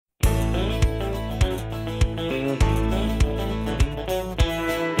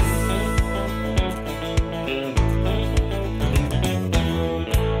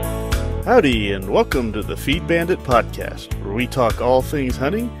Howdy, and welcome to the Feed Bandit podcast, where we talk all things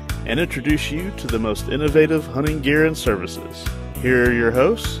hunting and introduce you to the most innovative hunting gear and services. Here are your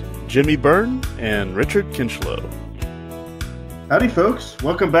hosts, Jimmy Byrne and Richard Kinchlow. Howdy, folks.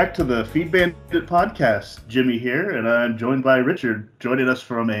 Welcome back to the Feed Bandit podcast. Jimmy here, and I'm joined by Richard, joining us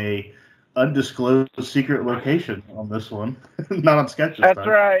from a undisclosed secret location on this one. Not on sketch this That's time.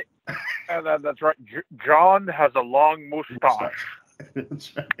 right. That's right. John has a long mustache.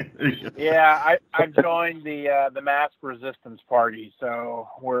 That's right. Yeah, I joined the mask resistance party, so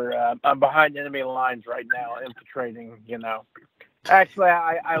I'm behind enemy lines right now, infiltrating. Actually,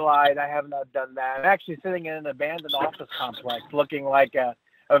 I lied. I have not done that. I'm actually sitting in an abandoned office complex, looking like a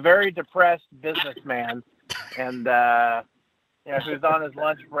very depressed businessman, and who's on his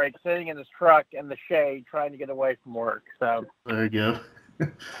lunch break, sitting in his truck in the shade, trying to get away from work. So there you go.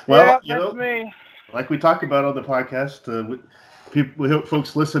 Well, yeah, that's me. Like we talked about on the podcast, we hope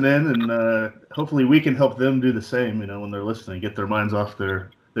folks listen in, and hopefully we can help them do the same. When they're listening, get their minds off their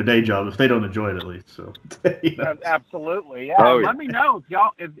day job if they don't enjoy it, at least. So, Absolutely, yeah. Let me know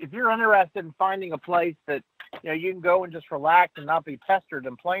if you're interested in finding a place that you can go and just relax and not be pestered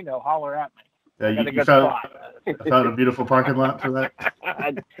in Plano. Holler at me. Yeah, you found a beautiful parking lot for that.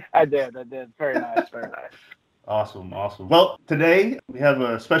 I did. Very nice. Very nice. Awesome. Well, today we have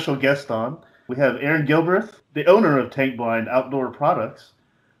a special guest on. We have Aaron Gilbreth, the owner of Tank Blind Outdoor Products.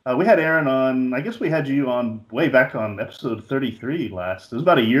 We had Aaron on, I guess we had you on way back on episode 33 last. It was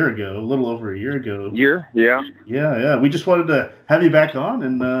about a year ago, a little over a year ago. Yeah. Yeah. We just wanted to have you back on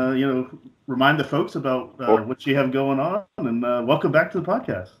and, remind the folks about what you have going on, and welcome back to the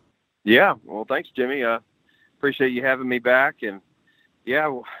podcast. Yeah. Well, thanks, Jimmy. Appreciate you having me back. And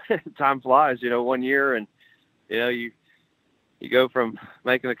yeah, time flies, 1 year, and, you go from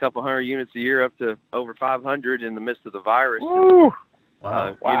making a couple hundred units a year up to over 500 in the midst of the virus. Woo!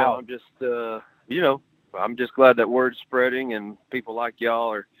 Wow. Wow. I'm just glad that word's spreading and people like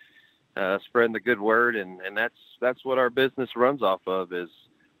y'all are spreading the good word. And that's what our business runs off of is,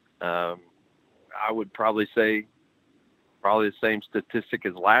 I would probably say the same statistic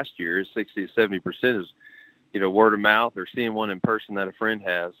as last year is 60 to 70% is, word of mouth or seeing one in person that a friend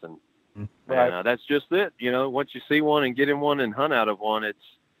has. And, right. That's just it. Once you see one and get in one and hunt out of one, it's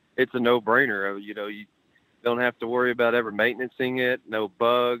a no-brainer. You don't have to worry about ever maintaining it. No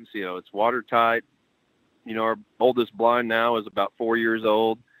bugs. It's watertight. Our oldest blind now is about 4 years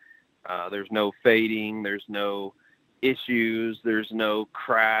old. There's no fading. There's no issues. There's no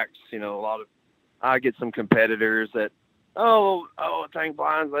cracks. I get some competitors that, Tank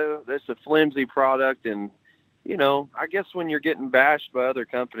Blinds, that's a flimsy product, and I guess when you're getting bashed by other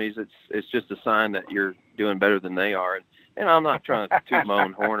companies, it's just a sign that you're doing better than they are. And I'm not trying to toot my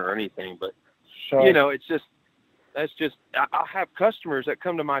own horn or anything, but sure. I'll have customers that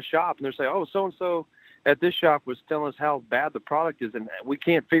come to my shop and they say, so-and-so at this shop was telling us how bad the product is. And we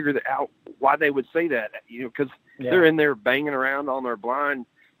can't figure out why they would say that, because they're in there banging around on their blind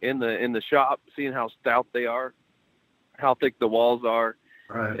in the shop, seeing how stout they are, how thick the walls are,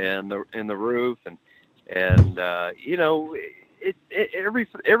 right, and the roof. And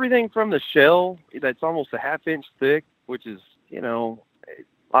everything from the shell that's almost a half-inch thick, which is, a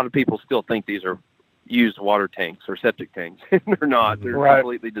lot of people still think these are used water tanks or septic tanks. They're not. They're right.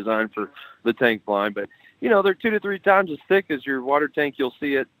 Completely designed for the tank blind. But, they're 2 to 3 times as thick as your water tank you'll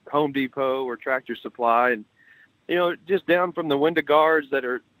see at Home Depot or Tractor Supply. And, just down from the window guards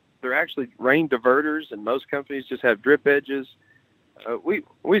they're actually rain diverters, and most companies just have drip edges. We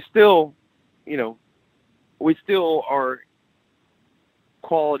still are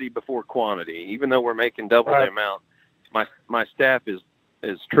quality before quantity, even though we're making double the amount. My staff is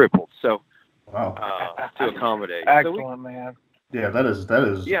tripled, so to accommodate. Excellent, man. Yeah, that is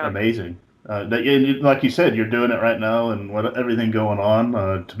amazing. Like you said, you're doing it right now, and everything going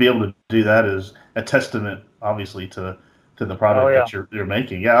on. To be able to do that is a testament, obviously, to the product that you're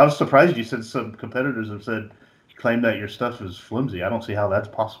making. Yeah, I was surprised you said some competitors have claim that your stuff is flimsy. I don't see how that's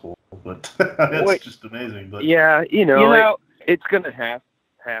possible, but that's just amazing. But yeah, it's going to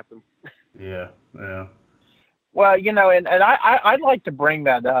happen. Yeah. Well, and I'd like to bring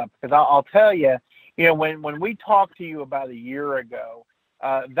that up because I'll tell you, when we talked to you about a year ago,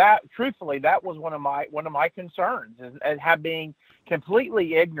 that was one of my concerns and being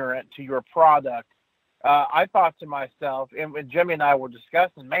completely ignorant to your product. I thought to myself, and when Jimmy and I were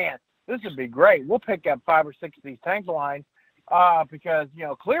discussing, man, this would be great. We'll pick up 5 or 6 of these tank blinds because,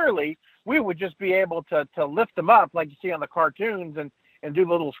 clearly we would just be able to lift them up like you see on the cartoons and do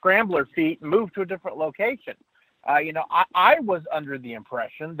little scrambler feet and move to a different location. I was under the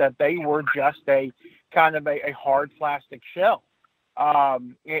impression that they were just a kind of a hard plastic shell.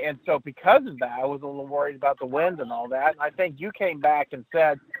 And so because of that, I was a little worried about the wind and all that. And I think you came back and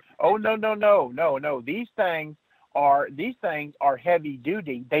said, "Oh, no. These things are heavy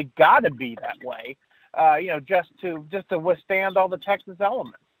duty. They've got to be that way, just to withstand all the Texas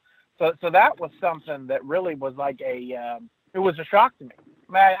elements." So that was something that really was like it was a shock to me.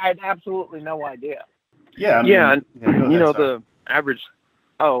 I mean, I had absolutely no idea. Yeah. I mean, the average.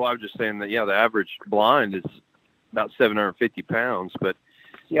 Oh, I was just saying that. Yeah, the average blind is about 750 pounds, but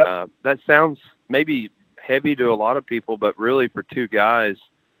that sounds maybe heavy to a lot of people, but really for two guys,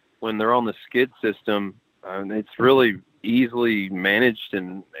 when they're on the skid system, it's really easily managed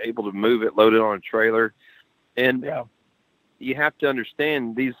and able to move it, load it on a trailer. And you have to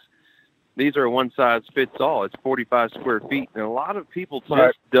understand these are one size fits all. It's 45 square feet. And a lot of people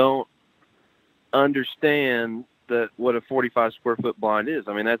just don't understand what a 45 square foot blind is.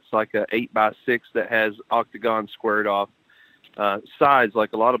 I mean, that's like a 8x6 that has octagon squared off sides,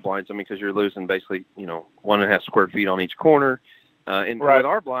 like a lot of blinds. I mean, because you're losing basically, 1.5 square feet on each corner. And with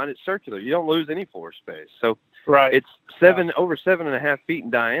our blind, it's circular. You don't lose any floor space. So it's over 7.5 feet in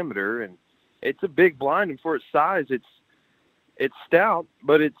diameter, and it's a big blind. And for its size, it's stout,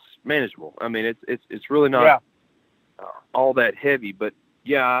 but it's manageable. I mean, it's really not all that heavy. But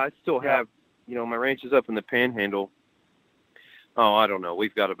I still have. My ranch is up in the Panhandle. Oh, I don't know.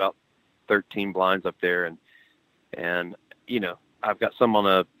 We've got about 13 blinds up there, and I've got some on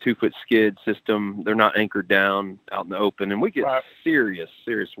a 2-foot skid system. They're not anchored down out in the open, and we get serious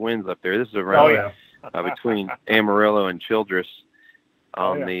winds up there. This is around between Amarillo and Childress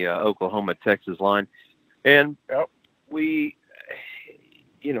on the Oklahoma-Texas line, and we,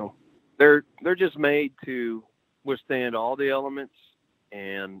 they're just made to withstand all the elements.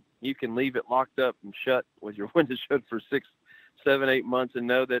 And you can leave it locked up and shut with your windows shut for 6, 7, 8 months and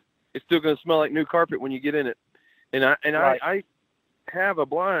know that it's still going to smell like new carpet when you get in it. And I have a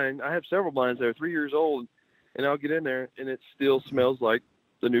blind. I have several blinds that are 3 years old, and I'll get in there and it still smells like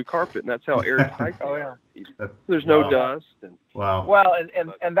the new carpet. And that's how airtight. There's no dust. Well,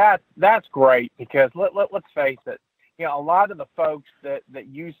 and that's great, because let's face it. A lot of the folks that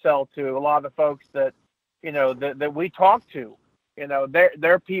you sell to, a lot of the folks that that we talk to.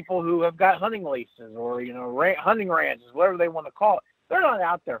 They're people who have got hunting leases or, hunting ranches, whatever they want to call it. They're not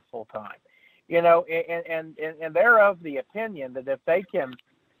out there full time, and they're of the opinion that if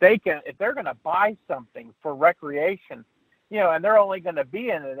if they're going to buy something for recreation, and they're only going to be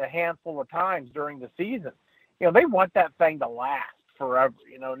in it a handful of times during the season, they want that thing to last forever.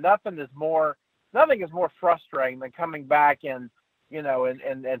 Nothing is more frustrating than coming back in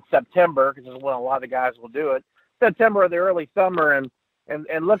September, because this is when a lot of guys will do it. September or the early summer,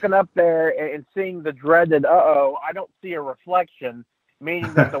 and looking up there and seeing the dreaded I don't see a reflection,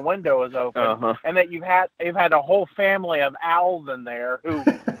 meaning that the window is open, and that you've had a whole family of owls in there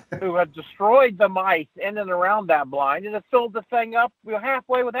who have destroyed the mice in and around that blind, and have filled the thing up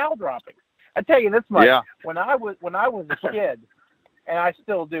halfway with owl droppings. I tell you this much: when I was a kid, and I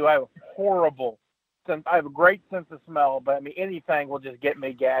still do, I have a great sense of smell, but I mean anything will just get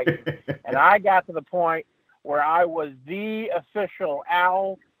me gagging, and I got to the point where I was the official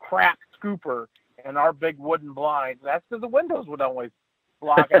owl crap scooper in our big wooden blinds. That's because the windows would always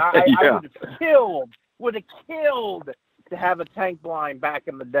block. And I would have killed to have a tank blind back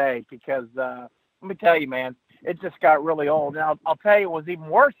in the day, because let me tell you, man, it just got really old. Now, I'll tell you what was even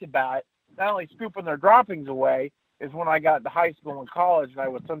worse about it, not only scooping their droppings away, is when I got to high school and college, and I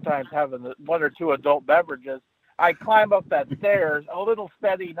would sometimes have 1 or 2 adult beverages. I'd climb up that stairs, a little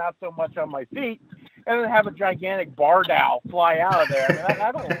steady, not so much on my feet, and then have a gigantic barred owl fly out of there.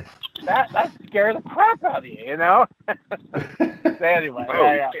 I mean, that scared the crap out of you, So anyway,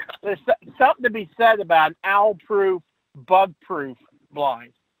 there's something to be said about an owl-proof, bug-proof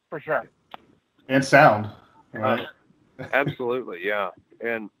blind, for sure. And sound. Right? Absolutely, yeah.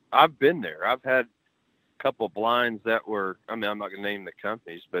 And I've been there. I've had a couple of blinds that were, I'm not going to name the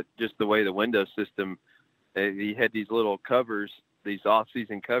companies, but just the way the window system, you had these little covers, these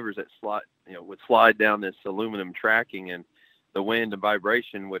off-season covers that would slide down this aluminum tracking, and the wind and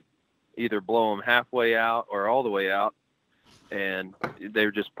vibration would either blow them halfway out or all the way out, and they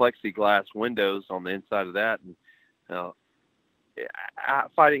were just plexiglass windows on the inside of that. And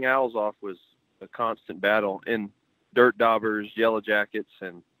fighting owls off was a constant battle in dirt daubers, yellow jackets,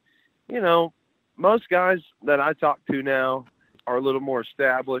 and most guys that I talk to now are a little more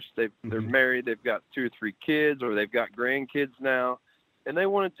established. They're married, they've got 2 or 3 kids, or they've got grandkids now, and they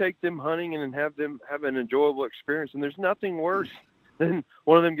want to take them hunting and have them have an enjoyable experience. And there's nothing worse than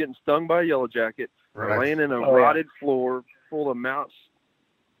one of them getting stung by a yellow jacket, or laying in a rotted floor full of mouse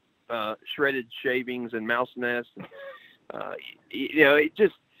shredded shavings and mouse nests.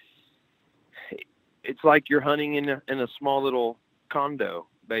 it's like you're hunting in a small little condo,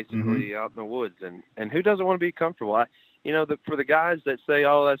 basically, out in the woods. And who doesn't want to be comfortable? For the guys that say,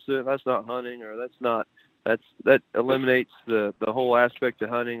 oh, that's not hunting, or that eliminates the whole aspect of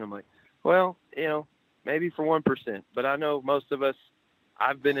hunting. I'm like, well, maybe for 1%, but I know most of us,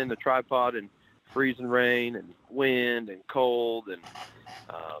 I've been in the tripod and freezing rain and wind and cold, and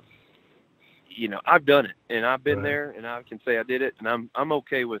I've done it, and I've been there, and I can say I did it, and I'm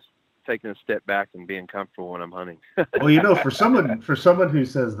okay with taking a step back and being comfortable when I'm hunting. Well, for someone who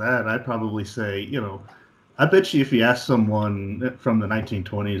says that, I'd probably say, I bet you if you ask someone from the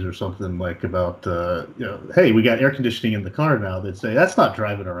 1920s or something like about, hey, we got air conditioning in the car now, they'd say, that's not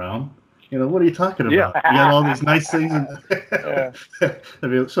driving around. What are you talking about? Yeah. You got all these nice things.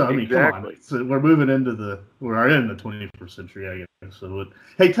 Exactly. Come on. So we're moving into we're in the 21st century, I guess. So,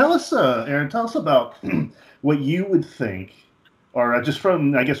 hey, tell us, Aaron, tell us about what you would think, or just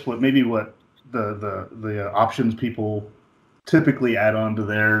from, I guess, what the options people typically add on to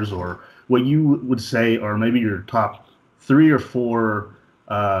theirs, or what you would say are maybe your top 3 or 4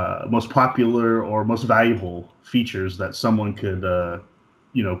 most popular or most valuable features that someone could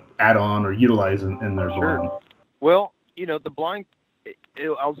add on or utilize in their blind. Well, the blind,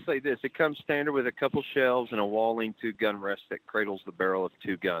 I'll say this, it comes standard with a couple shelves and a wall lean-to gun rest that cradles the barrel of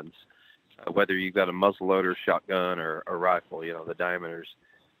 2 guns, whether you've got a muzzleloader, shotgun, or a rifle. The diameter's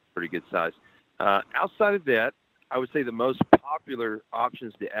pretty good size. Outside of that, I would say the most popular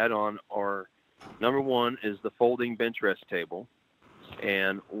options to add on are, number 1 is the folding bench rest table,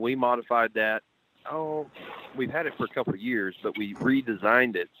 and we modified that. We've had it for a couple of years, but we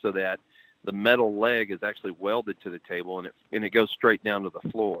redesigned it so that the metal leg is actually welded to the table, and it goes straight down to the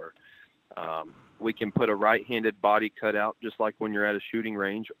floor. We can put a right-handed body cutout, just like when you're at a shooting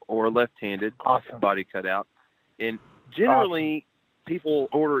range, or a left-handed body cutout. And generally, people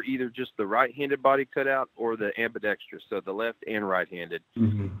order either just the right-handed body cutout or the ambidextrous, so the left and right-handed.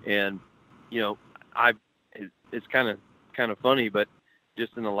 And it's kind of funny, but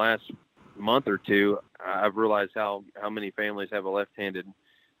just in the last month or 2, I've realized how many families have a left-handed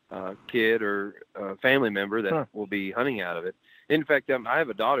kid or family member that will be hunting out of it. In fact, I have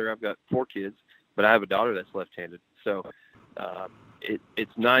a daughter. I've got 4 kids, but I have a daughter that's left-handed. So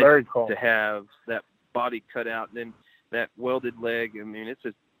it's nice to have that body cut out, and then that welded leg. I mean, it's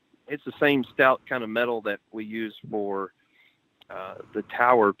the same stout kind of metal that we use for the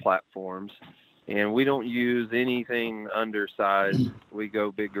tower platforms. And we don't use anything undersized. We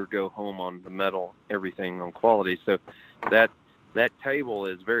go big or go home on the metal, everything on quality. So that table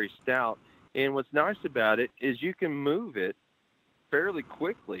is very stout. And what's nice about it is you can move it fairly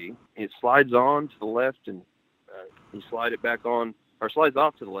quickly. It slides on to the left, and you slide it back on, or slides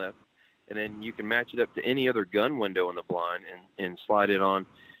off to the left. And then you can match it up to any other gun window in the blind and slide it on.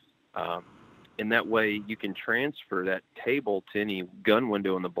 And that way you can transfer that table to any gun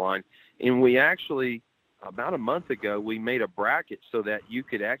window in the blind. And we actually, about a month ago, we made a bracket so that you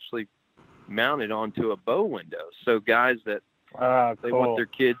could actually mount it onto a bow window. So guys that they want their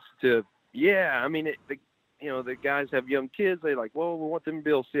kids to, the guys have young kids. They like, well, we want them to be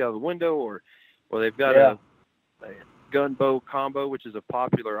able to see out of the window, or they've got a gun bow combo, which is a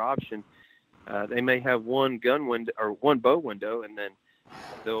popular option. They may have one gun window or one bow window, and then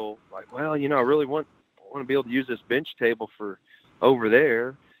they'll like, well, I really want to be able to use this bench table for over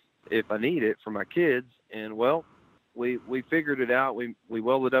there if I need it for my kids. And well, we figured it out. We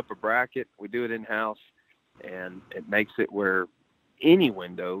welded up a bracket. We do it in house, and it makes it where any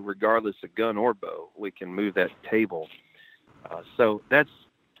window, regardless of gun or bow, we can move that table. So that's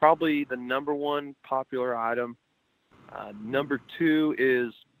probably the number 1 popular item. Number 2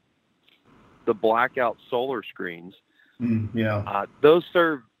 is the blackout solar screens. Those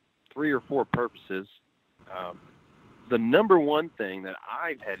serve 3 or 4 purposes. The number 1 thing that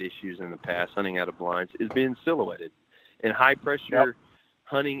I've had issues in the past hunting out of blinds is being silhouetted in high pressure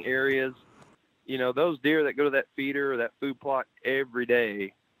hunting areas. Those deer that go to that feeder or that food plot every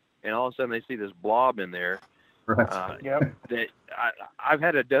day, and all of a sudden they see this blob in there. That I've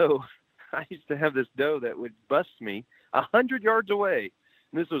had a doe. I used to have this doe that would bust me 100 yards away.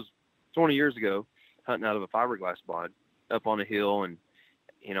 And this was 20 years ago, hunting out of a fiberglass blind up on a hill. And,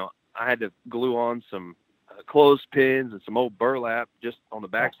 I had to glue on some clothespins and some old burlap just on the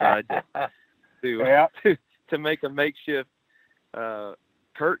backside to make a makeshift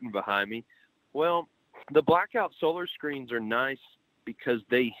curtain behind me. Well, the blackout solar screens are nice because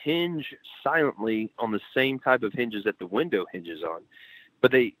they hinge silently on the same type of hinges that the window hinges on,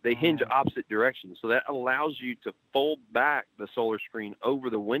 but they hinge opposite directions. So that allows you to fold back the solar screen over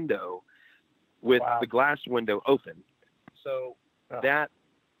the window with the glass window open. So that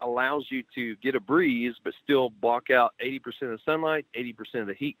allows you to get a breeze, but still block out 80% of the sunlight, 80% of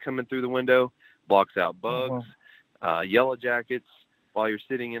the heat coming through the window, blocks out bugs, yellow jackets while you're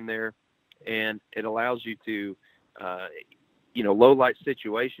sitting in there. And it allows you to, low light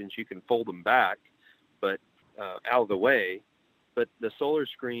situations, you can fold them back, but out of the way. But the solar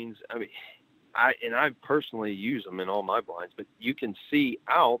screens, I mean, I personally use them in all my blinds, but you can see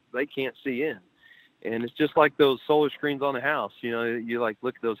out, they can't see in. And it's just like those solar screens on the house. You know, you like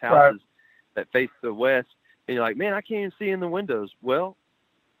look at those houses that face the west, and you're like, man, I can't even see in the windows. Well,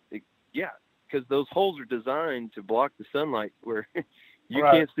 yeah, because those holes are designed to block the sunlight where you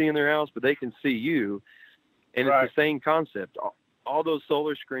can't see in their house, but they can see you. And it's the same concept. All those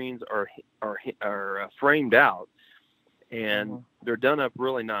solar screens are framed out, and they're done up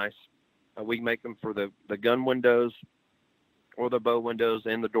really nice. We make them for the gun windows or the bow windows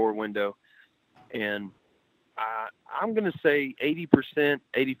and the door window. And I'm going to say 80%,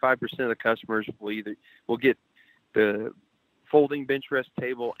 85% of the customers will get the folding bench rest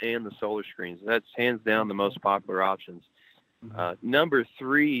table and the solar screens. That's hands down the most popular options. Number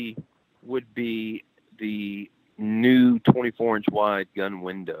 3 would be the new 24-inch wide gun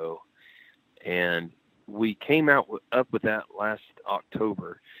window. And we came up with that last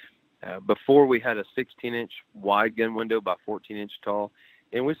October. Before we had a 16-inch wide gun window by 14-inch tall,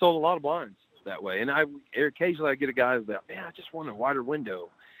 and we sold a lot of blinds that way. And occasionally I get a guy who's like, man, I just want a wider window.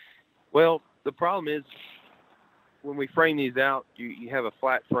 Well, the problem is when we frame these out, you have a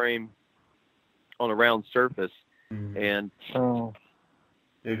flat frame on a round surface, and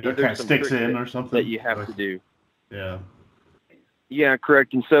it kind of sticks in or something that you have to do. Yeah,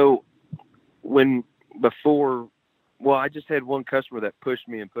 correct. And so I just had one customer that pushed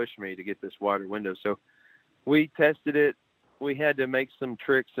me to get this wider window. So we tested it. We had to make some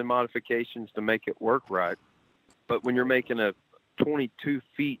tricks and modifications to make it work right. But when you're making a 22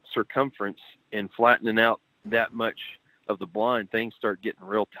 feet circumference and flattening out that much of the blind, things start getting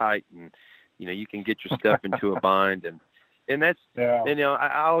real tight, and you can get your stuff into a bind, and that's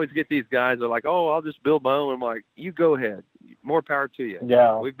I always get these guys that are like, oh, I'll just build my own. I'm like, you go ahead, more power to you.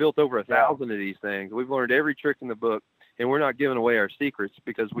 We've built over 1,000 of these things. We've learned every trick in the book, and we're not giving away our secrets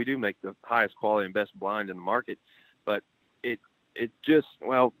because we do make the highest quality and best blind in the market. But it just,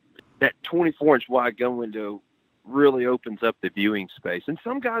 that 24-inch wide gun window really opens up the viewing space. And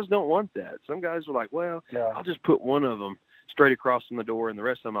some guys don't want that. Some guys are like, I'll just put one of them straight across from the door, and the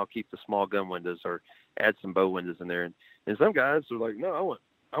rest of them I'll keep the small gun windows or add some bow windows in there. And some guys are like, no,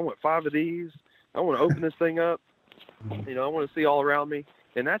 I want 5 of these. I want to open this thing up. I want to see all around me.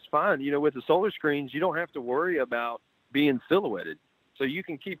 And that's fine. With the solar screens, you don't have to worry about being silhouetted. So you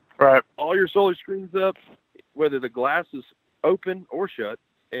can keep all your solar screens up, whether the glass is open or shut,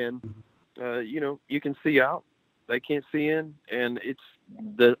 and you can see out, they can't see in, and it's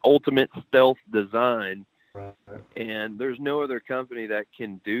the ultimate stealth design. And there's no other company that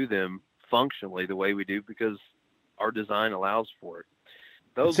can do them functionally the way we do because our design allows for it.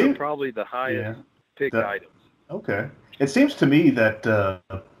 Those are probably the highest picked items. Okay. It seems to me that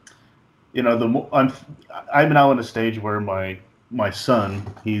I'm now in a stage where my son,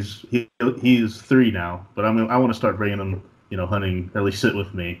 he's 3 now, but I want to start bringing him hunting, or at least sit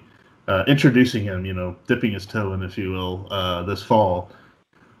with me, introducing him, dipping his toe in, if you will, this fall.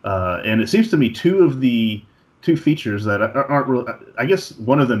 And it seems to me two features that aren't real, I guess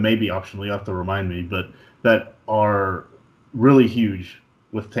one of them may be optional, you have to remind me, but that are really huge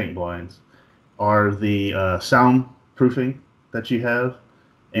with tank blinds are the soundproofing that you have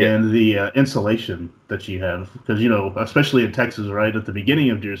and the insulation that you have. Because, especially in Texas, right, at the beginning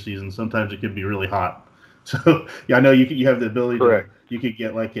of deer season, sometimes it can be really hot. So I know you have the ability you could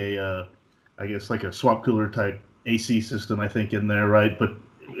get like a swap cooler type AC system, I think, in there, right? But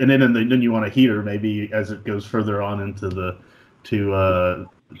then you want a heater maybe as it goes further on into the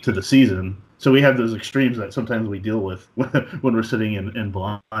season. So we have those extremes that sometimes we deal with when we're sitting in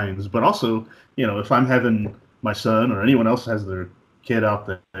blinds. But also, if I'm having my son or anyone else has their kid out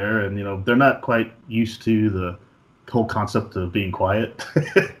there, and they're not quite used to the whole concept of being quiet,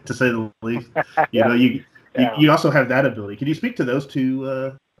 to say the least. You also have that ability. Can you speak to those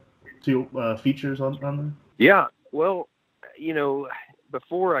two features on them? Yeah. Well,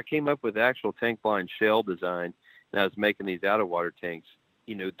 before I came up with the actual tank blind shell design, and I was making these out of water tanks,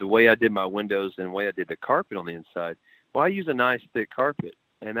 the way I did my windows and the way I did the carpet on the inside, I use a nice thick carpet,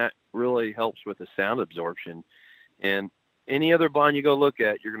 and that really helps with the sound absorption. And any other blind you go look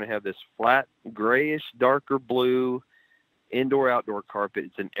at, you're going to have this flat, grayish, darker blue indoor-outdoor carpet.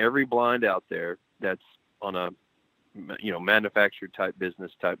 It's in every blind out there that's on a, manufactured type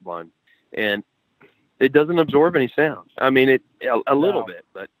business type blind. And it doesn't absorb any sound. I mean, a little bit,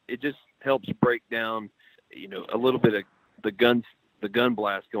 but it just helps break down, a little bit of the gun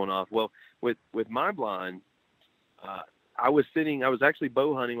blast going off. Well, with my blind, I was actually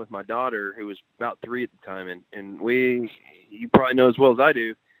bow hunting with my daughter, who was about 3 at the time, and you probably know as well as I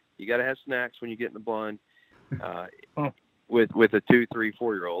do, you got to have snacks when you get in the blind, with a 2, 3,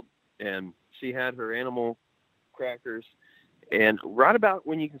 4-year-old, and she had her animal crackers, and right about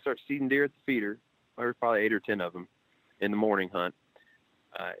when you can start seeding deer at the feeder, there's probably 8 or 10 of them in the morning hunt,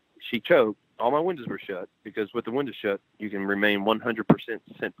 she choked. All my windows were shut, because with the windows shut, you can remain 100%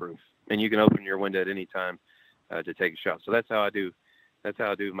 scent proof, and you can open your window at any time to take a shot. So that's how I do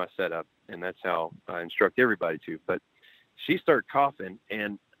my setup, and that's how I instruct everybody to. But she started coughing,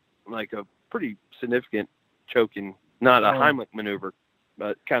 and like a pretty significant choking, not a Heimlich maneuver,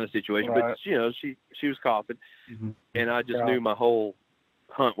 but kind of situation. Right. But she was coughing, and I just knew my whole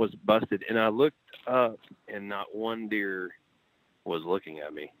hunt was busted. And I looked up, and not one deer was looking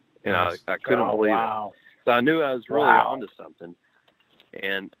at me, and I couldn't believe it. So I knew I was really onto something,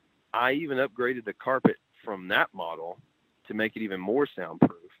 and I even upgraded the carpet from that model to make it even more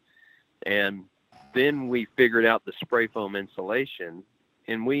soundproof. And then we figured out the spray foam insulation,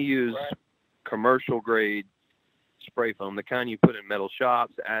 and we use commercial grade spray foam, the kind you put in metal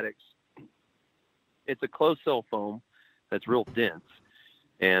shops, attics. It's a closed cell foam that's real dense,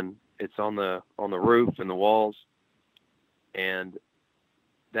 and it's on the roof and the walls. And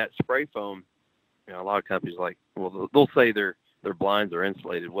that spray foam, a lot of companies they'll say their blinds are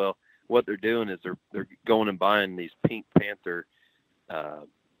insulated. Well, what they're doing is they're going and buying these Pink Panther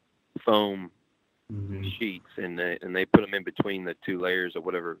foam sheets, and they put them in between the 2 layers of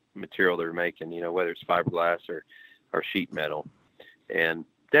whatever material they're making, whether it's fiberglass or sheet metal. And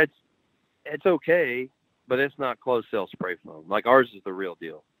it's okay, but it's not closed cell spray foam. Like ours is the real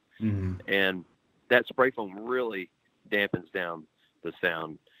deal. And that spray foam really dampens down the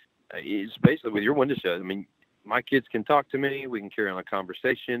sound. It's basically with your window shut. I mean, my kids can talk to me. We can carry on a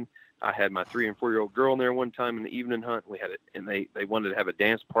conversation. I had my 3 and 4-year-old girl in there one time in the evening hunt. We had it, and they wanted to have a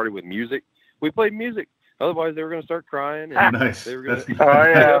dance party with music. We played music. Otherwise, they were going to start crying. And nice. They were going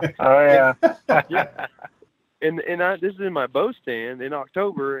to. Yeah. And this is in my bow stand in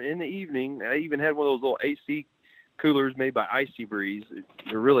October in the evening. I even had one of those little AC coolers made by Icy Breeze.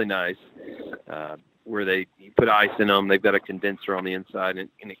 They're really nice. Where you put ice in them. They've got a condenser on the inside, and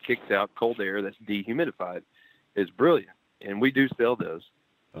it kicks out cold air that's dehumidified. It's brilliant, and we do sell those.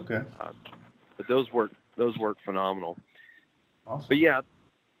 Okay. But those work phenomenal. Awesome. But yeah,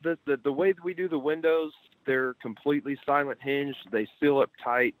 the way that we do the windows, they're completely silent hinged. They seal up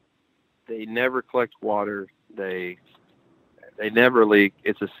tight. They never collect water. They never leak.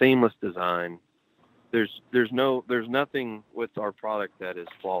 It's a seamless design. There's nothing with our product that is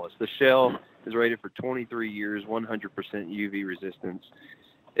flawless. The shell is rated for 23 years, 100% UV resistance.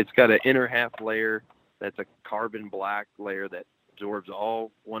 It's got an inner half layer that's a carbon black layer that absorbs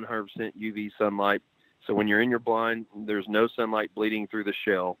all 100% UV sunlight. So when you're in your blind, there's no sunlight bleeding through the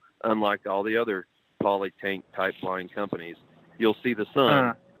shell, unlike all the other poly tank type blind companies. You'll see the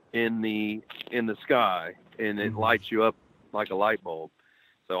sun in the sky, and it lights you up like a light bulb.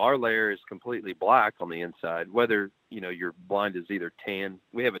 So our layer is completely black on the inside, whether, your blind is either tan.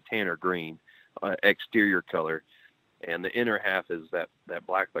 We have a tan or green exterior color, and the inner half is that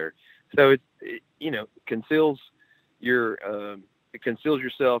black layer. So it conceals it conceals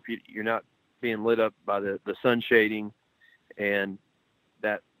yourself. You're not being lit up by the sun shading, and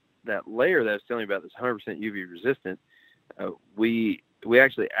that layer that I was telling you about that's 100% UV resistant. We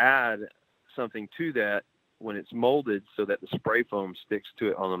actually add something to that when it's molded so that the spray foam sticks to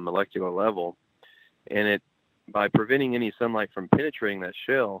it on a molecular level, and by preventing any sunlight from penetrating that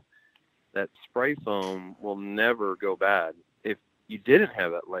shell, that spray foam will never go bad. If you didn't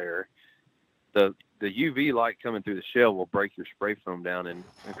have that layer, the UV light coming through the shell will break your spray foam down, and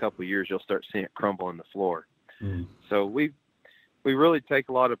in a couple of years you'll start seeing it crumble in the floor. So we really take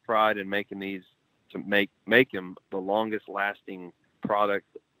a lot of pride in making these to make them the longest lasting product,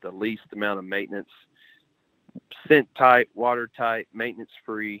 the least amount of maintenance, scent tight, water tight, maintenance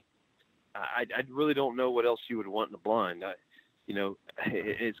free. I really don't know what else you would want in a blind.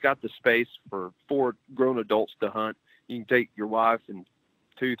 It's got the space for 4 grown adults to hunt. You can take your wife and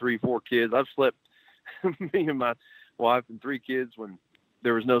 2, 3, 4 kids. I've slept, me and my wife and 3 kids, when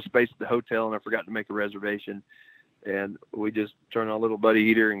there was no space at the hotel and I forgot to make a reservation. And we just turned on a little buddy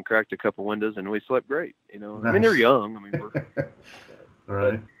heater and cracked a couple windows, and we slept great. Nice. I mean, they're young. I mean, we're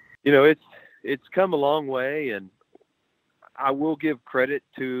right. But, it's come a long way, and I will give credit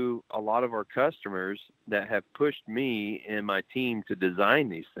to a lot of our customers that have pushed me and my team to design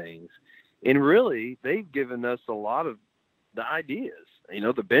these things. And really, they've given us a lot of the ideas.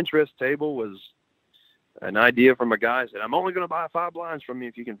 The bench rest table was an idea from a guy said, I'm only going to buy 5 blinds from you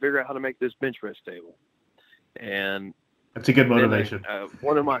if you can figure out how to make this bench rest table. And that's a good motivation.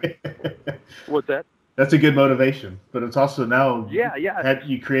 One of my, what's that? That's a good motivation, but it's also now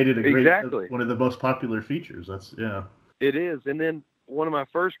you created a great, one of the most popular features. It is. And then one of my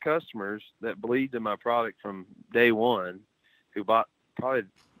first customers that believed in my product from day one, who bought probably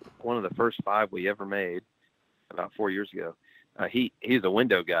one of the first 5 we ever made about 4 years ago. He's a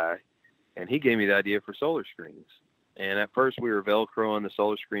window guy, and he gave me the idea for solar screens. And at first we were Velcroing the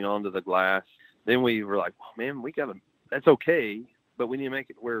solar screen onto the glass. Then we were like, well, man, that's okay, but we need to make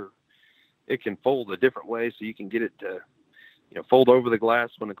it where it can fold a different way so you can get it to, fold over the glass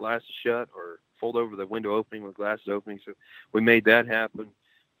when the glass is shut, or fold over the window opening when the glass is opening. So we made that happen.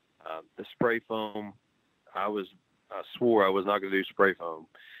 The spray foam, I swore I was not going to do spray foam.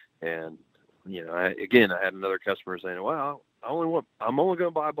 And, I had another customer saying, well, I'm only going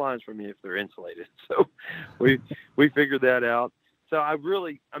to buy blinds from you if they're insulated. So we figured that out. So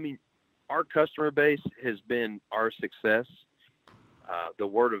our customer base has been our success. The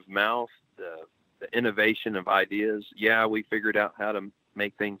word of mouth, the innovation of ideas. Yeah, we figured out how to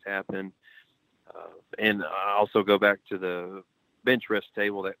make things happen. And I also go back to the bench rest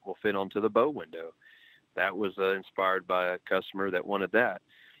table that will fit onto the bow window. That was inspired by a customer that wanted that.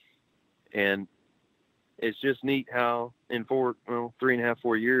 And it's just neat how in 3.5,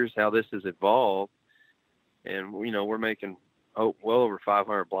 4 years, how this has evolved. And, we're making well over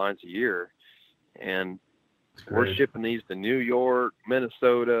 500 blinds a year. And we're shipping these to New York,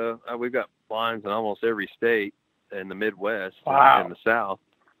 Minnesota. We've got blinds in almost every state in the Midwest and the South.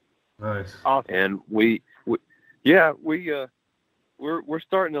 Nice. Awesome. And we're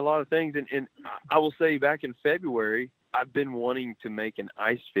starting a lot of things. And I will say back in February, I've been wanting to make an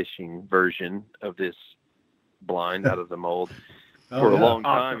ice fishing version of this blind out of the mold for a long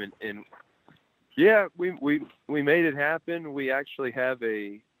time. And we made it happen. We actually have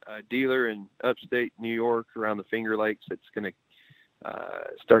a dealer in upstate New York around the Finger Lakes that's going to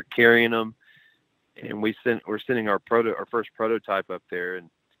start carrying them. And we're sending our first prototype up there, and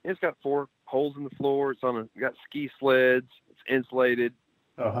it's got 4 holes in the floor. It's got ski sleds. It's insulated.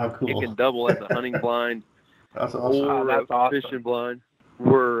 Oh, how cool! It can double as a hunting blind. That's awesome. Or that's awesome. Fishing blind.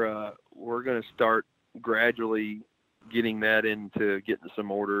 We're going to start gradually getting that into getting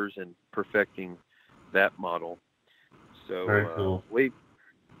some orders and perfecting that model. So very cool. It's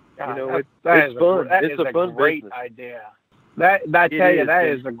fun. It's a great business. idea. That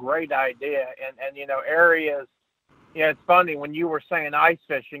is a great idea. And areas. It's funny when you were saying ice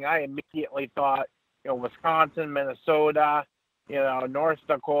fishing, I immediately thought Wisconsin, Minnesota, North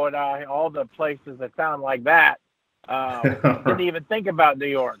Dakota, all the places that sound like that. Didn't even think about New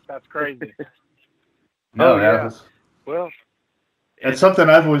York. That's crazy. No, well, it's something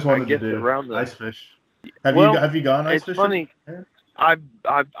I've always wanted to do. Ice fish. Have you gone ice fishing? It's funny. I've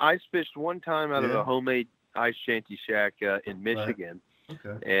ice fished one time out of a homemade ice shanty shack in Michigan,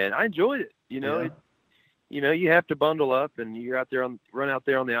 and I enjoyed it. You have to bundle up, and you're run out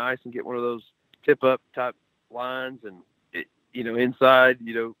there on the ice and get one of those tip up type lines, and inside,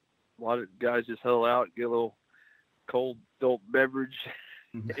 a lot of guys just huddle out, get a little cold adult beverage,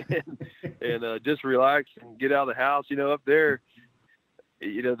 and just relax and get out of the house. Up there,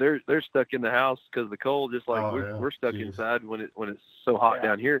 they're stuck in the house because of the cold, just like we're stuck inside when it's so hot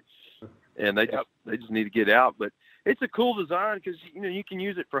down here, and they just need to get out. But it's a cool design because you can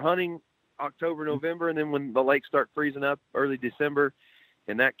use it for hunting October, November, and then when the lakes start freezing up early December,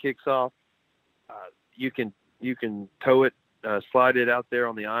 and that kicks off, you can tow it, slide it out there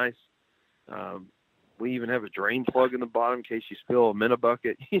on the ice. We even have a drain plug in the bottom in case you spill a minute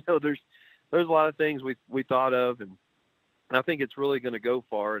bucket. There's a lot of things we thought of, and I think it's really going to go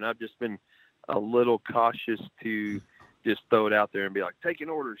far. And I've just been a little cautious to just throw it out there and be like taking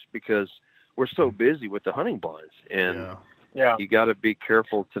orders because we're so busy with the hunting blinds, and you got to be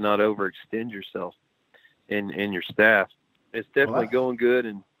careful to not overextend yourself and your staff. It's definitely going good,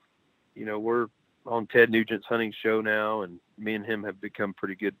 and we're on Ted Nugent's hunting show now, and me and him have become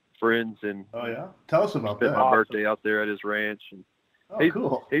pretty good friends. And tell us about that. Spent my birthday out there at his ranch, and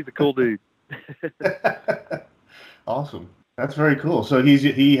cool. He's a cool dude. Awesome. That's very cool. So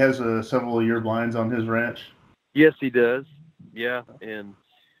he has several of your blinds on his ranch. Yes, he does. Yeah, and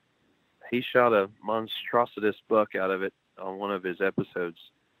he shot a monstrositous buck out of it on one of his episodes,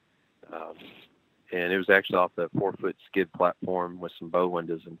 and it was actually off the 4-foot skid platform with some bow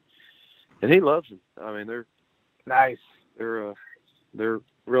windows, and he loves them. I mean, they're nice. They're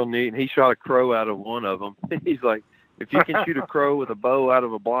real neat. And he shot a crow out of one of them. He's like, if you can shoot a crow with a bow out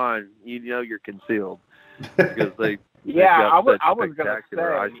of a blind, you know you're concealed because they've got such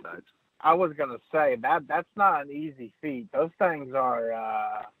spectacular eyesight. I was gonna say that's not an easy feat. Those things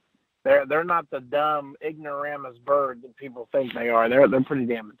are they're not the dumb ignoramus bird that people think they are. They're pretty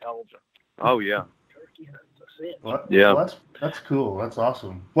damn intelligent. Oh yeah. Well, Yeah. Well, that's cool. That's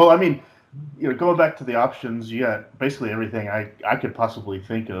awesome. Well, I mean, going back to the options, you got basically everything I could possibly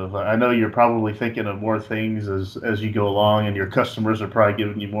think of. I know you're probably thinking of more things as you go along, and your customers are probably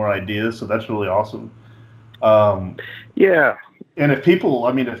giving you more ideas. So that's really awesome. Yeah. And if people,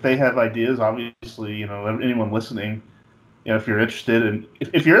 I mean, if they have ideas, obviously, anyone listening, if you're interested in,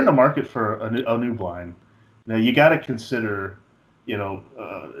 if you're in the market for a new blind, you got to consider,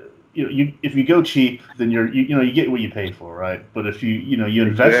 if you go cheap, then you get what you pay for, right? But if you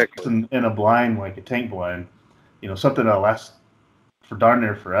invest in a blind like a tank blind, something that'll last for darn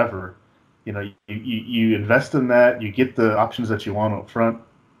near forever, you invest in that, you get the options that you want up front,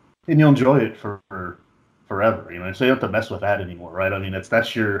 and you'll enjoy it for forever. So you don't have to mess with that anymore, right? I mean,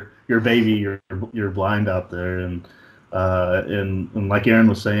 that's your baby, your blind out there, and like Aaron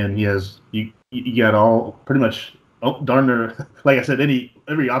was saying, you got all pretty much. Oh, darn near, like I said,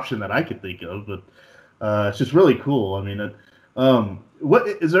 every option that I could think of, but it's just really cool. I mean, what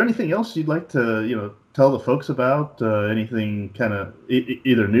is there anything else you'd like to tell the folks about? Anything kind of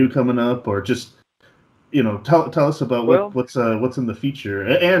either new coming up, or just tell us about what's in the future,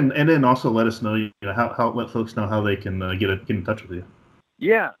 and then also let us know how let folks know how they can get in touch with you.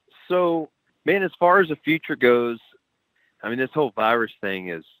 Yeah. So, man, as far as the future goes, I mean, this whole virus thing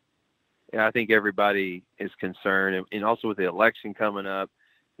is. I think everybody is concerned, and also with the election coming up,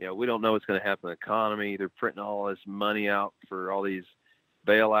 we don't know what's going to happen to the economy. They're printing all this money out for all these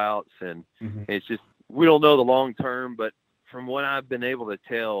bailouts, and it's just we don't know the long term. But from what I've been able to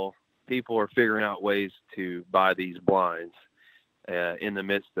tell, people are figuring out ways to buy these blinds in the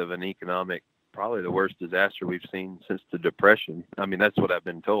midst of an economic, probably the worst disaster we've seen since the Depression. I mean, that's what I've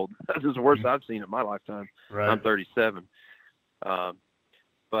been told. That's the worst I've seen in my lifetime. Right. I'm 37,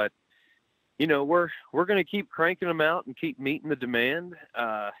 but. We're going to keep cranking them out and keep meeting the demand.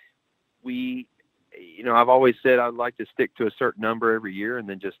 I've always said I'd like to stick to a certain number every year and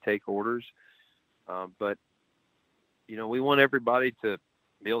then just take orders. But we want everybody to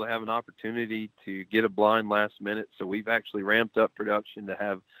be able to have an opportunity to get a blind last minute. So we've actually ramped up production to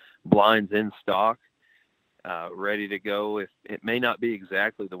have blinds in stock, ready to go. If it may not be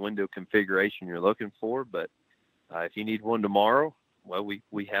exactly the window configuration you're looking for, but if you need one tomorrow, well,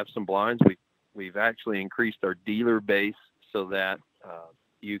 we have some blinds. We've actually increased our dealer base so that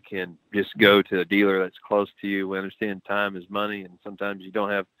you can just go to a dealer that's close to you. We understand time is money, and sometimes you don't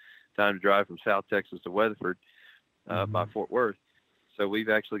have time to drive from South Texas to Weatherford by Fort Worth. So we've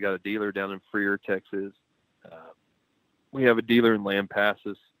actually got a dealer down in Freer, Texas. We have a dealer in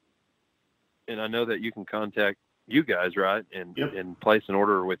Lampasas. And I know that you can contact you guys, right, and place an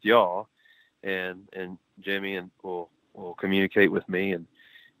order with y'all, and Jimmy and will communicate with me, and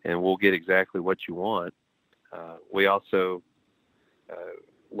we'll get exactly what you want. We also,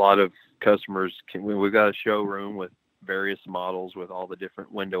 a lot of customers we've got a showroom with various models with all the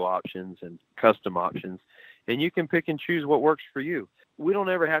different window options and custom options, and you can pick and choose what works for you. We don't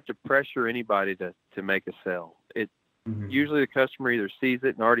ever have to pressure anybody to make a sale. Usually the customer either sees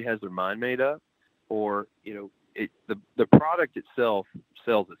it and already has their mind made up, or, the product itself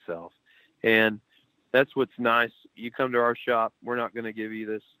sells itself. And that's what's nice. You come to our shop, we're not going to give you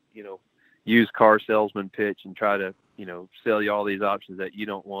this, used car salesman pitch and try to, sell you all these options that you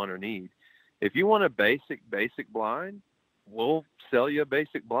don't want or need. If you want a basic blind, we'll sell you a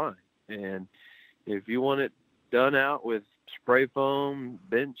basic blind. And if you want it done out with spray foam,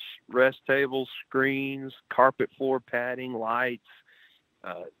 bench rest tables, screens, carpet floor padding, lights,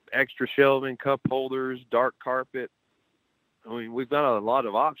 extra shelving, cup holders, dark carpet, I mean, we've got a lot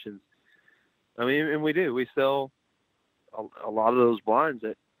of options. I mean, and we sell a lot of those blinds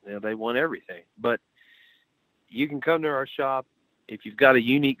that they want everything. But you can come to our shop if you've got a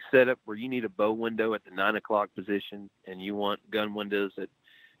unique setup where you need a bow window at the 9 o'clock position and you want gun windows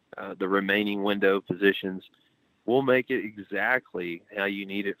at the remaining window positions. We'll make it exactly how you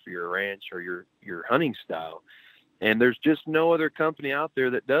need it for your ranch or your hunting style. And there's just no other company out there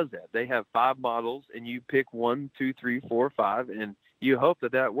that does that. They have 5 models and you pick 1, 2, 3, 4, 5, and you hope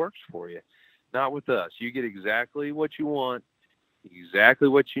that works for you. Not with us. You get exactly what you want, exactly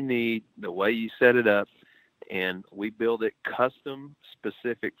what you need, the way you set it up, and we build it custom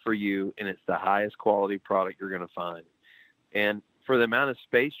specific for you, and it's the highest quality product you're going to find. And for the amount of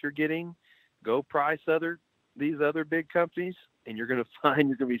space you're getting, go price these other big companies, and you're going to find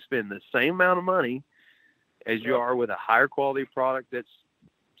you're going to be spending the same amount of money as you are with a higher quality product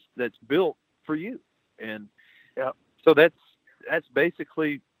that's built for you. And so that's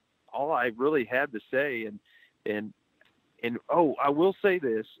basically all I really had to say. And I will say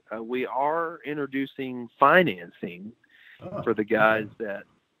this, we are introducing financing for the guys that,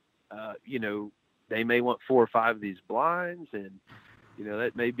 they may want 4 or 5 of these blinds, and,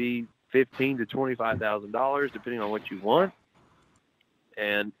 that may be $15,000 to $25,000 depending on what you want.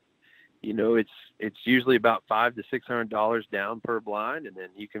 And, it's usually about $500 to $600 down per blind, and then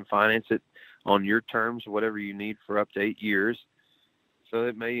you can finance it on your terms, whatever you need, for up to 8 years. So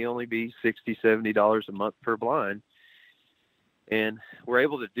it may only be $60, $70 a month per blind. And we're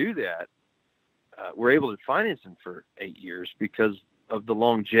able to do that. We're able to finance them for 8 years because of the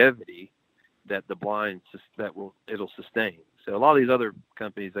longevity that the blinds it'll sustain. So a lot of these other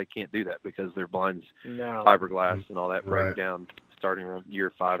companies, they can't do that because their blinds, fiberglass and all that, break down starting around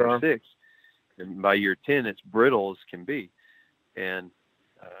year 5 or 6, and by year 10, it's brittle as can be. And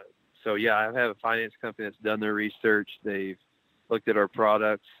so I have a finance company that's done their research. They've looked at our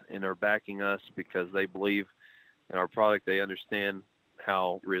products and are backing us because they believe in our product. They understand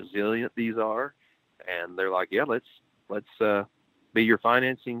how resilient these are, and they're like, let's be your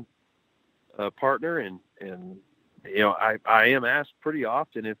financing partner. And I am asked pretty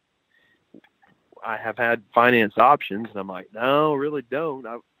often if I have had finance options, and I'm like, no, really don't.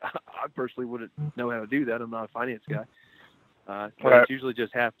 I personally wouldn't know how to do that. I'm not a finance guy. It's usually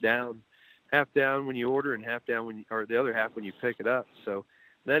just half down when you order, and half down or the other half when you pick it up. So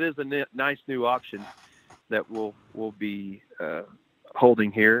that is a nice new option that we'll be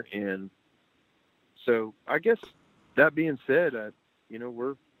holding here. And so I guess that being said,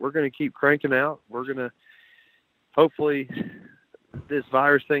 we're going to keep cranking out. We're going to, hopefully this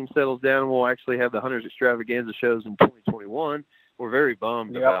virus thing settles down, and we'll actually have the Hunters Extravaganza shows in 2021. We're very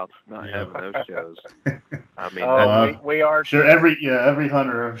bummed about not having those shows. I mean, we are sure. Every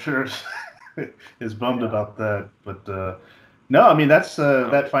hunter, I'm sure, is bummed about that. But no, I mean, that's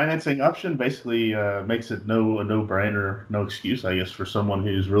that financing option basically makes it a no-brainer, no excuse, I guess, for someone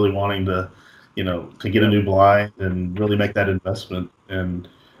who's really wanting to, to get a new blind and really make that investment. And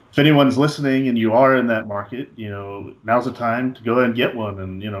if anyone's listening and you are in that market, now's the time to go ahead and get one,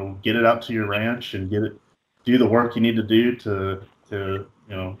 and get it out to your ranch and do the work you need to do to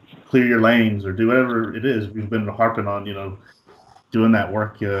clear your lanes or do whatever it is. We've been harping on, doing that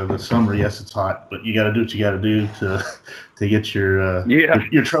work this summer. Yes, it's hot, but you got to do what you got to do to get your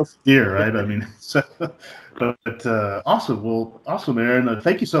trophy deer, right? I mean, so, but awesome. Well, awesome, Aaron.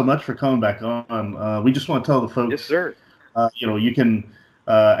 Thank you so much for coming back on. We just want to tell the folks, yes, sir. You can,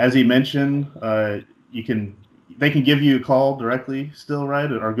 as he mentioned, they can give you a call directly still,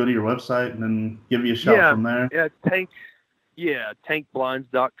 right? Or go to your website and then give you a shout from there.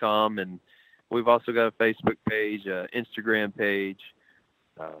 tankblinds.com. And we've also got a Facebook page, Instagram page,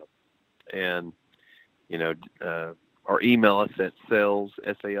 and, or email us at sales,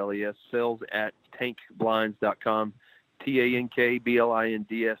 S-A-L-E-S, sales at tankblinds.com,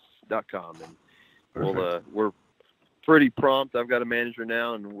 tankblinds.com. And we're pretty prompt. I've got a manager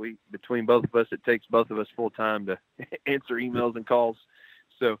now, and between both of us, it takes both of us full time to answer emails and calls.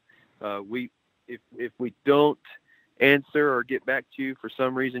 So if we don't answer or get back to you for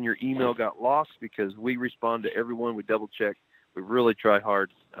some reason, your email got lost, because we respond to everyone. We double check. We really try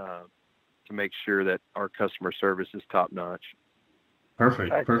hard to make sure that our customer service is top notch.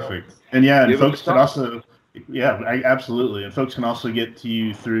 Perfect. And folks can also, absolutely. And folks can also get to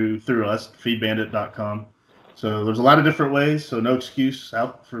you through us, feedbandit.com. So there's a lot of different ways. So no excuse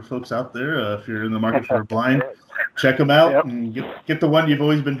out for folks out there. If you're in the market for a blind, check them out and get the one you've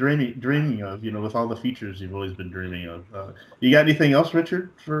always been dreaming of. With all the features you've always been dreaming of. You got anything else,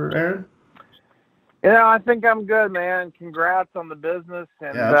 Richard, for Aaron? I think I'm good, man. Congrats on the business,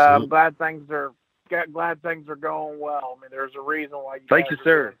 and I'm glad things are going well. I mean, there's a reason why you guys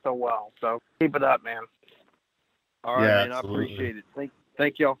are doing so well. So keep it up, man. All right, man. Absolutely. I appreciate it.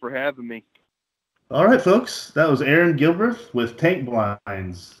 Thank y'all for having me. All right, folks, that was Aaron Gilbreth with Tank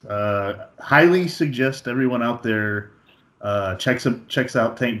Blinds. Highly suggest everyone out there checks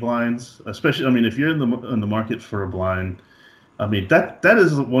out Tank Blinds, especially. I mean, if you're in the market for a blind, I mean that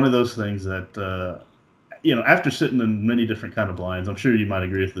is one of those things that after sitting in many different kind of blinds, I'm sure you might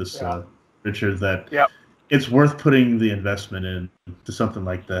agree with this, Richard, that it's worth putting the investment in to something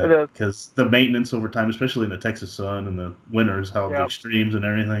like that, because the maintenance over time, especially in the Texas sun and the winters, how the extremes and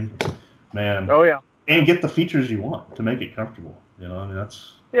everything. Man. Oh yeah. And get the features you want to make it comfortable. I mean,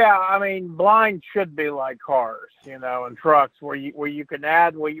 that's. Yeah, I mean, blinds should be like cars, and trucks, where you can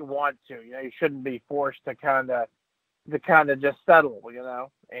add what you want to. You shouldn't be forced to kind of just settle,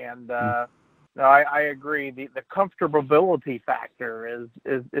 and No, I agree. The comfortability factor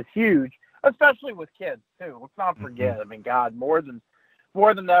is huge, especially with kids too. Let's not forget. I mean, God, more than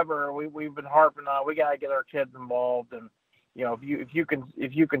ever, we've been harping on. We got to get our kids involved, and if you can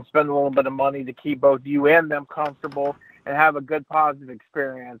spend a little bit of money to keep both you and them comfortable and have a good positive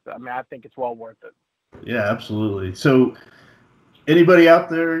experience, I mean, I think it's well worth it. Yeah, absolutely. So, anybody out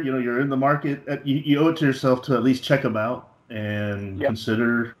there, you're in the market, you owe it to yourself to at least check them out and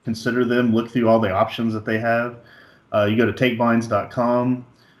consider them. Look through all the options that they have. You go to takeblinds.com.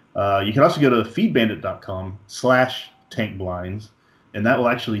 You can also go to feedbandit.com/tankblinds, and that will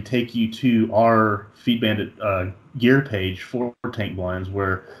actually take you to our Feed Bandit gear page for Tank Blinds,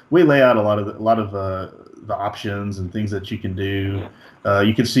 where we lay out a lot of the options and things that you can do.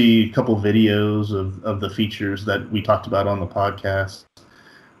 You can see a couple of videos of the features that we talked about on the podcast,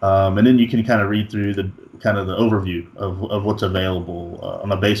 and then you can kind of read through the overview of what's available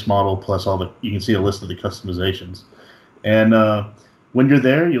on a base model, plus you can see a list of the customizations. And when you're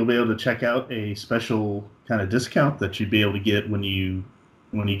there, you'll be able to check out a special kind of discount that you'd be able to get when you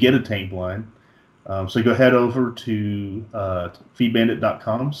get a tank blind. So go head over to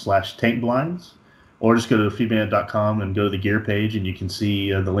feedbandit.com/tankblinds, or just go to feedbandit.com and go to the gear page, and you can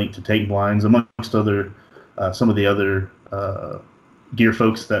see the link to Tank Blinds, amongst other some of the other gear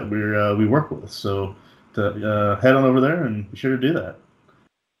folks that we work with. So head on over there and be sure to do that.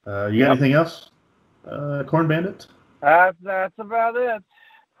 You got anything else, Corn Bandit? That's about it.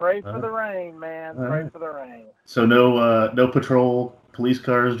 Pray for the rain, man. Pray for the rain. So no patrol police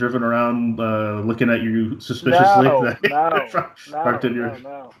cars driven around looking at you suspiciously? No.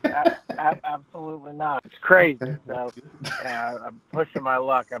 Absolutely not. It's crazy. So, I'm pushing my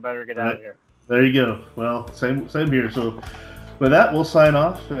luck. I better get out of here. There you go. Well, same here. So with that, we'll sign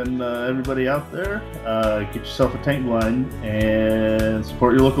off, and everybody out there, get yourself a tank blind and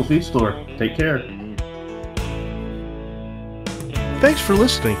support your local feed store. Take care. Thanks for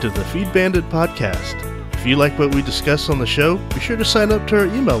listening to the Feed Bandit podcast. If you like what we discuss on the show, be sure to sign up to our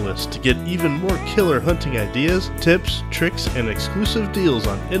email list to get even more killer hunting ideas, tips, tricks, and exclusive deals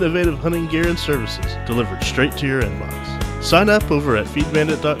on innovative hunting gear and services delivered straight to your inbox. Sign up over at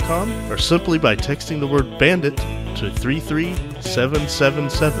feedbandit.com or simply by texting the word bandit to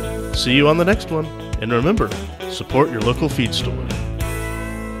 33777. See you on the next one, and remember, support your local feed store.